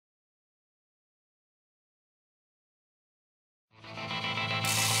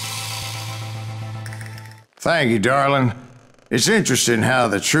Thank you, darling. It's interesting how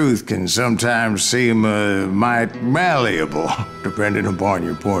the truth can sometimes seem might malleable, depending upon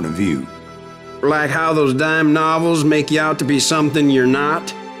your point of view. Like how those dime novels make you out to be something you're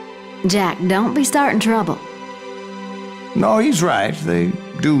not? Jack, don't be starting trouble. No, he's right. They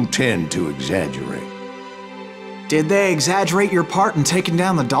do tend to exaggerate. Did they exaggerate your part in taking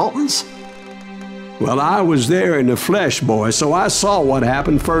down the Daltons? Well, I was there in the flesh, boy, so I saw what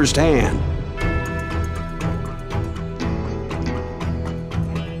happened firsthand.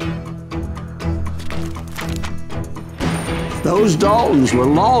 Those Daltons were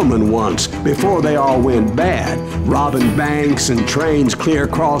lawmen once, before they all went bad, robbing banks and trains clear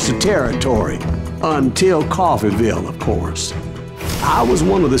across the territory. Until Coffeeville, of course. I was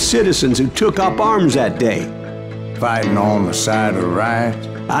one of the citizens who took up arms that day. Fighting on the side of the riot?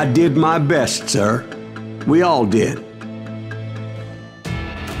 I did my best, sir. We all did.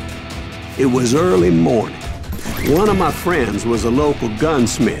 It was early morning. One of my friends was a local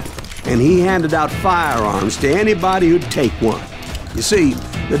gunsmith, and he handed out firearms to anybody who'd take one. You see,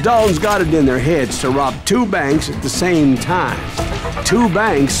 the Daltons got it in their heads to rob 2 banks at the same time. 2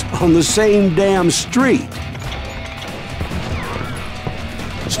 banks on the same damn street.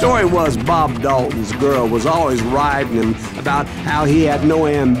 The story was Bob Dalton's girl was always riding him about how he had no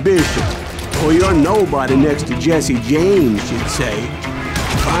ambition. "Oh, you're nobody next to Jesse James," she'd say.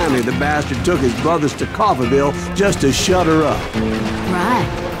 Finally, the bastard took his brothers to Coffeeville just to shut her up. Right.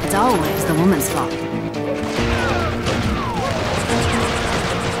 It's always the woman's fault.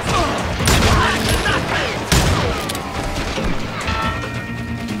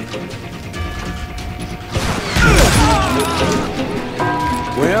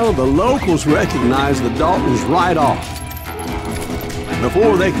 Well, the locals recognized the Daltons right off.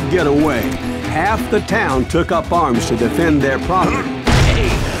 Before they could get away, half the town took up arms to defend their property. Hey,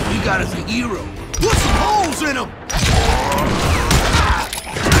 we got us a hero. Put some holes in him!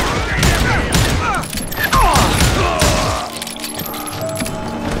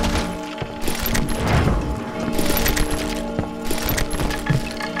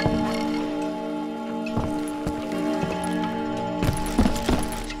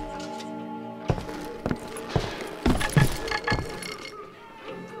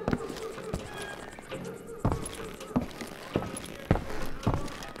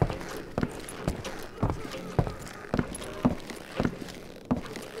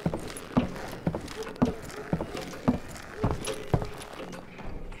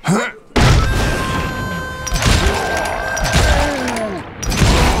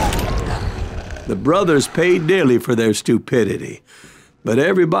 The brothers paid dearly for their stupidity, but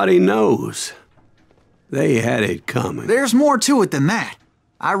everybody knows they had it coming. There's more to it than that.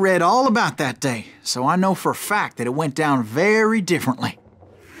 I read all about that day, so I know for a fact that it went down very differently.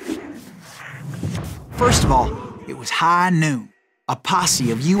 First of all, it was high noon. A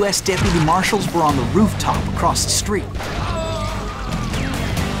posse of U.S. deputy marshals were on the rooftop across the street.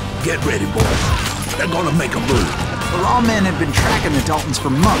 Get ready, boys. They're gonna make a move. The lawmen had been tracking the Daltons for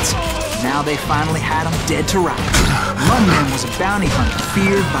months. Now they finally had them dead to rights. Among them was a bounty hunter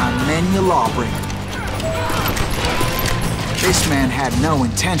feared by many a lawbreaker. This man had no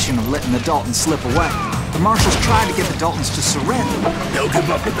intention of letting the Daltons slip away. The marshals tried to get the Daltons to surrender. They'll give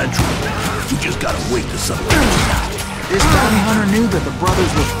up eventually. We just gotta wait to settle it. This bounty hunter knew that the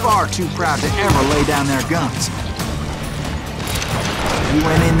brothers were far too proud to ever lay down their guns. He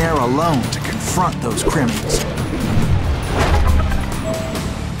went in there alone to confront those criminals.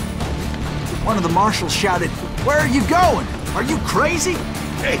 One of the marshals shouted, "Where are you going? Are you crazy?"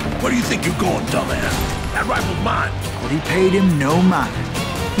 Hey, where do you think you're going, dumbass? That rifle's mine. But he paid him no mind.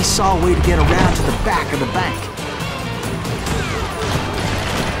 He saw a way to get around to the back of the bank.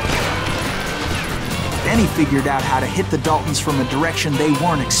 Then he figured out how to hit the Daltons from a direction they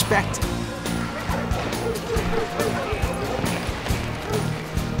weren't expecting.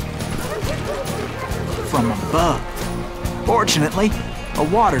 From above. Fortunately, a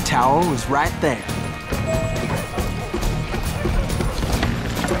water tower was right there.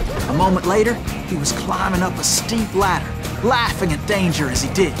 A moment later, he was climbing up a steep ladder, laughing at danger as he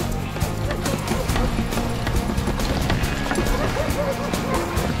did.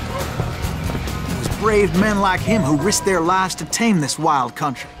 It was brave men like him who risked their lives to tame this wild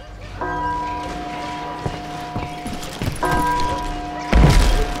country.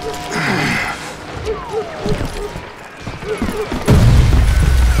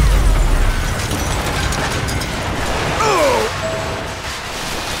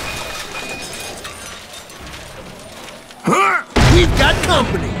 We've got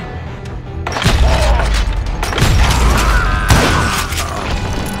company.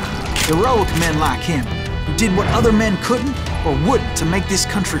 Heroic men like him who did what other men couldn't or wouldn't to make this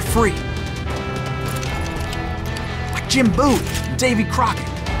country free. Like Jim Bowie and Davy Crockett,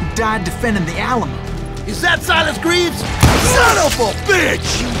 who died defending the Alamo. Is that Silas Greaves? Son of a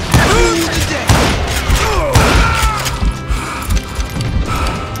bitch! Who's today?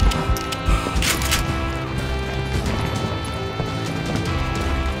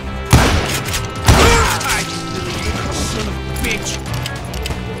 Son of a bitch!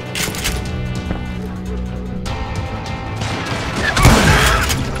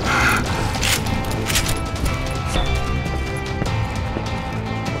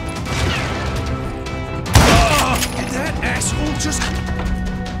 That asshole just...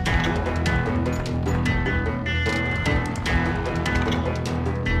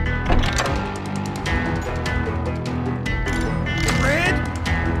 Red,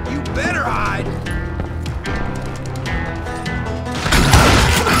 you better hide.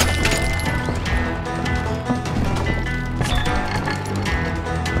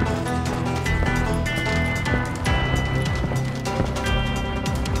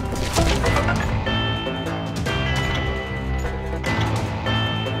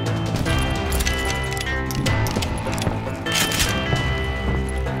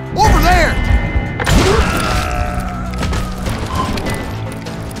 Over there!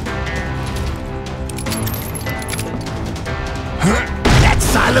 That's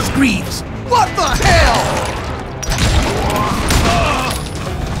Silas Greaves! What the hell?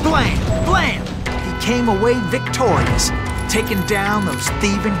 Blam! Blam! He came away victorious, taking down those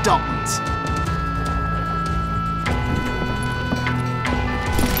thieving Daltons.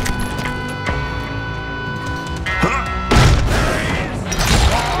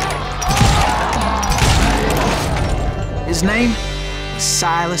 His name was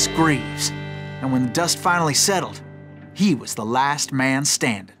Silas Greaves, and when the dust finally settled, he was the last man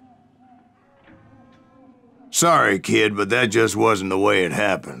standing. Sorry, kid, but that just wasn't the way it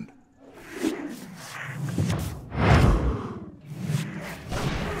happened.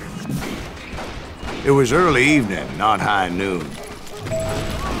 It was early evening, not high noon.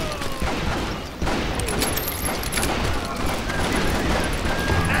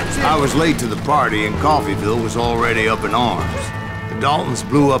 I was late to the party and Coffeyville was already up in arms. The Daltons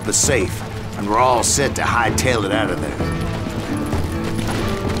blew up a safe and were all set to hightail it out of there.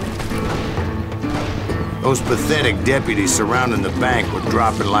 Those pathetic deputies surrounding the bank were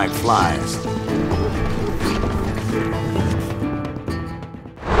dropping like flies.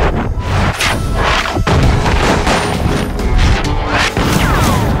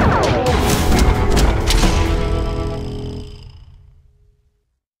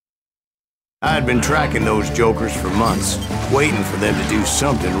 I had been tracking those jokers for months, waiting for them to do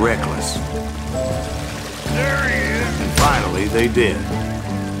something reckless. There he is! And finally, they did.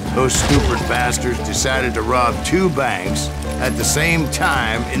 Those stupid bastards decided to rob two banks at the same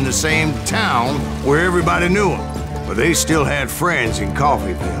time in the same town where everybody knew them. But they still had friends in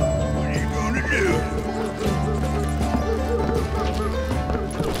Coffeyville. What are you gonna do?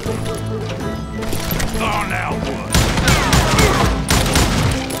 Oh, now what?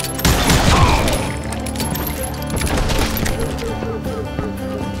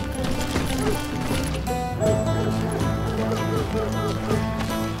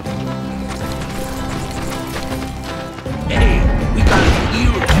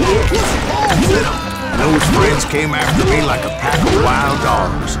 Those friends came after me like a pack of wild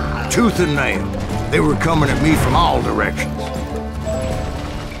dogs, tooth and nail. They were coming at me from all directions.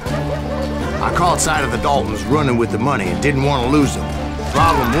 I caught sight of the Daltons running with the money and didn't want to lose them.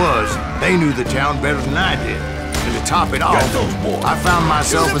 Problem was, they knew the town better than I did. And to top it off, I found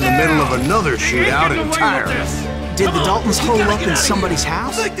myself in the middle of another shootout entirely. Did the Daltons hole up in somebody's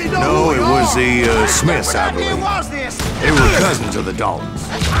house? No, it was the Smiths, I believe. They were cousins of the Daltons,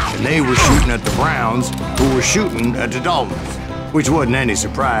 and they were shooting at the Browns, who were shooting at the Daltons, which wasn't any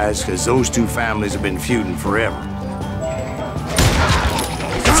surprise, because those two families have been feuding forever.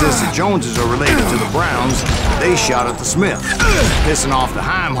 And since the Joneses are related to the Browns, they shot at the Smiths, pissing off the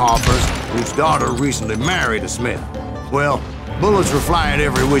Heimhoffers, whose daughter recently married a Smith. Well, bullets were flying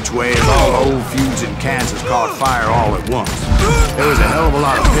every which way as all the old feuds in Kansas caught fire all at once. There was a hell of a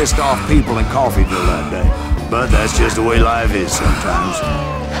lot of pissed off people in Coffeyville that day. But that's just the way life is sometimes.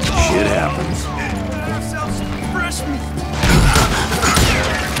 Shit happens.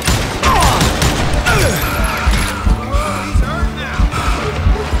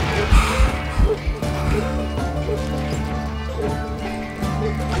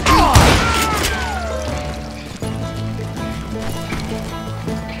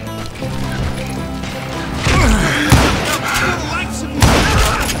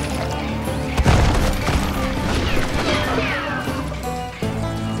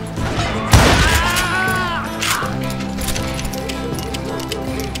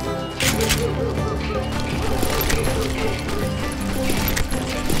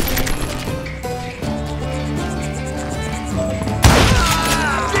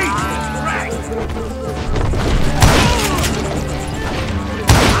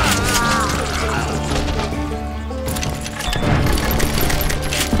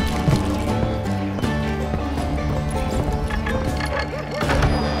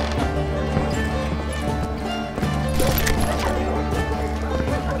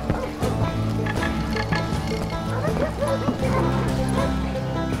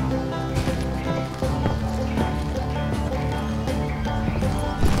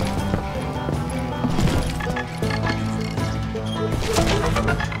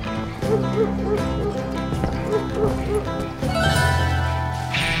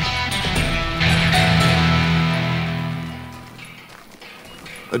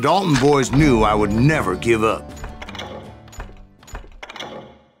 The Dalton boys knew I would never give up.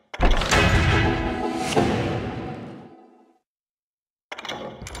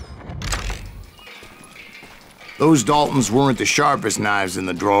 Those Daltons weren't the sharpest knives in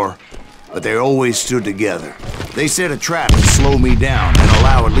the drawer, but they always stood together. They set a trap to slow me down and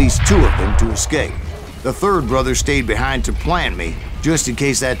allow at least 2 of them to escape. The third brother stayed behind to plant me, just in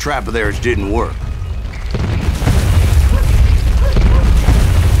case that trap of theirs didn't work.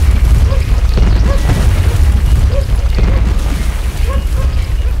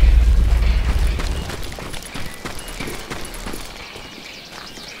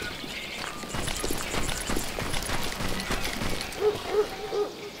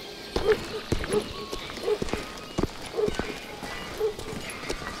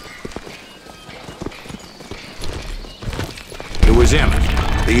 It was Emmett,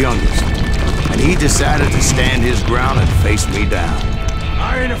 the youngest, and he decided to stand his ground and face me down.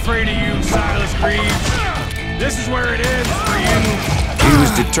 I ain't afraid of you, Silas Greaves. This is where it ends for you. He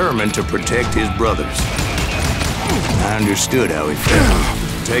was determined to protect his brothers. I understood how he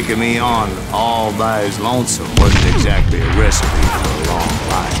felt. Taking me on all by his lonesome wasn't exactly a recipe for a long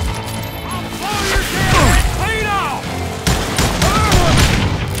life.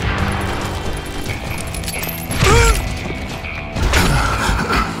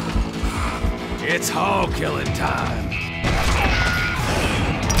 It's hog killing time.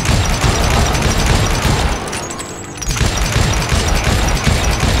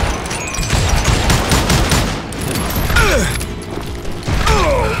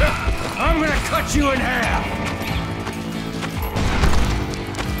 I'm gonna cut you in half.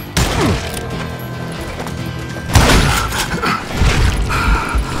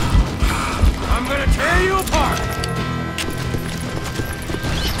 I'm gonna tear you apart.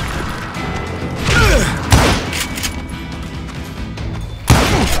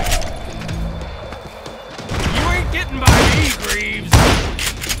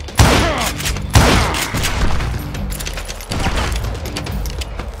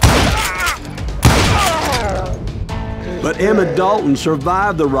 But Emmett Dalton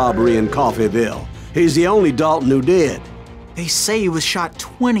survived the robbery in Coffeyville. He's the only Dalton who did. They say he was shot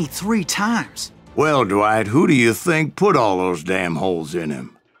 23 times. Well, Dwight, who do you think put all those damn holes in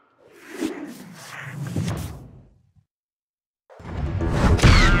him?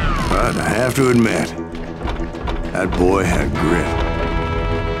 But I have to admit, that boy had grit.